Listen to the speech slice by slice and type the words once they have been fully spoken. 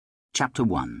Chapter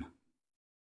 1.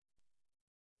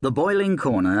 The Boiling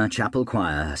Corner Chapel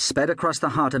Choir sped across the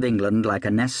heart of England like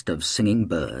a nest of singing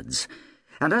birds,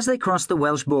 and as they crossed the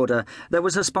Welsh border there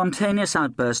was a spontaneous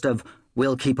outburst of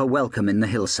 "We'll keep a welcome in the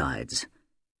hillsides."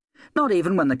 Not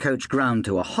even when the coach ground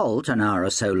to a halt an hour or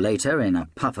so later in a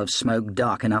puff of smoke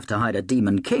dark enough to hide a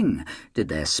demon king did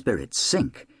their spirits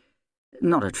sink.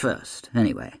 Not at first,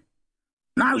 anyway.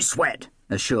 "No sweat,"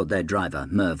 assured their driver,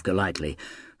 Merv Golightly,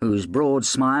 whose broad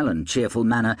smile and cheerful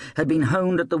manner had been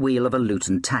honed at the wheel of a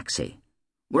Luton taxi.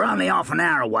 "We're only half an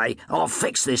hour away. I'll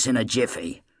fix this in a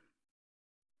jiffy."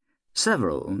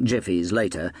 Several jiffies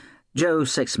later, Joe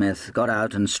Sixsmith got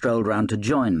out and strolled round to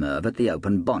join Merv at the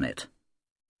open bonnet.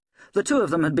 The two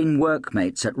of them had been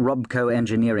workmates at Robco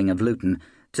Engineering of Luton,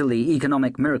 till the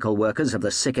economic miracle workers of the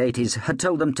sick 80s had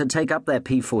told them to take up their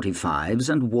P45s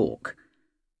and walk.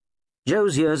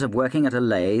 Joe's years of working at a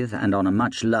lathe and on a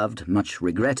much-loved,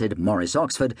 much-regretted Morris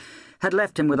Oxford had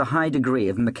left him with a high degree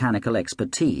of mechanical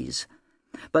expertise.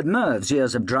 But Merv's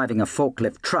years of driving a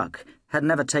forklift truck had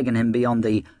never taken him beyond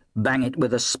the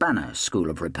bang-it-with-a-spanner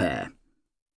school of repair.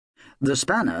 The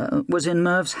spanner was in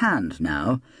Merv's hand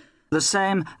now, the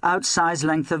same outsized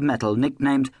length of metal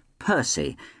nicknamed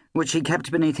Percy, which he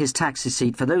kept beneath his taxi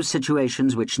seat for those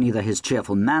situations which neither his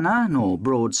cheerful manner nor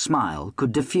broad smile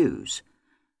could diffuse.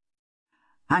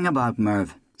 "Hang about,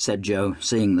 Merv," said Joe,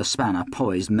 seeing the spanner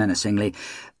poised menacingly.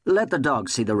 "Let the dog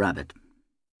see the rabbit."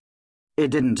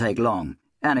 It didn't take long,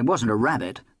 and it wasn't a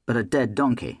rabbit, but a dead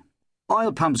donkey.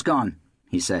 "Oil pump's gone,"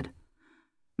 he said.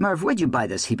 "Merv, where'd you buy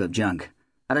this heap of junk?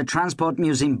 At a transport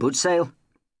museum boot sale?"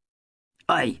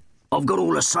 "Hey, I've got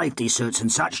all the safety suits and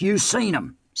such. You seen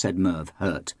 'em," said Merv,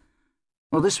 hurt.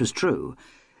 Well, this was true.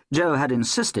 Joe had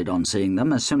insisted on seeing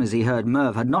them as soon as he heard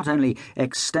Merv had not only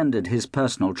extended his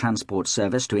personal transport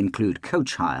service to include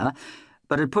coach hire,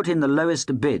 but had put in the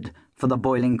lowest bid for the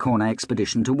Boiling Corner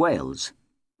expedition to Wales.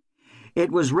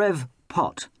 It was Rev.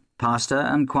 Pott, pastor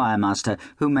and choirmaster,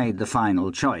 who made the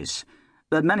final choice,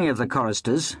 but many of the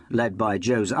choristers, led by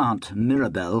Joe's aunt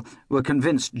Mirabelle, were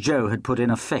convinced Joe had put in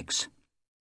a fix.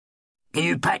 "Can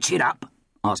you patch it up?"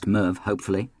 asked Merv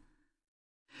hopefully.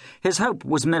 His hope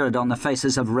was mirrored on the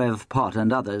faces of Rev. Pott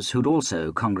and others who'd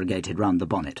also congregated round the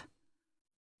bonnet.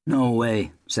 "No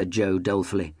way," said Joe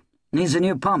dolefully. "Needs a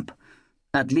new pump.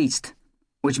 At least.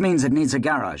 Which means it needs a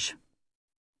garage."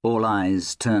 All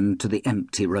eyes turned to the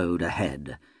empty road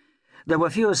ahead. There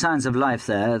were fewer signs of life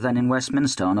there than in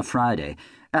Westminster on a Friday,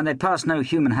 and they'd passed no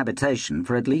human habitation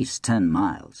for at least 10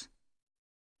 miles.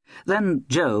 Then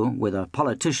Joe, with a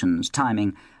politician's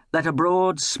timing, let a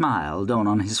broad smile dawn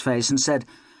on his face and said,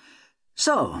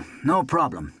 "So, no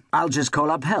problem. I'll just call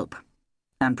up help,"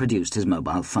 and produced his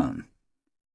mobile phone.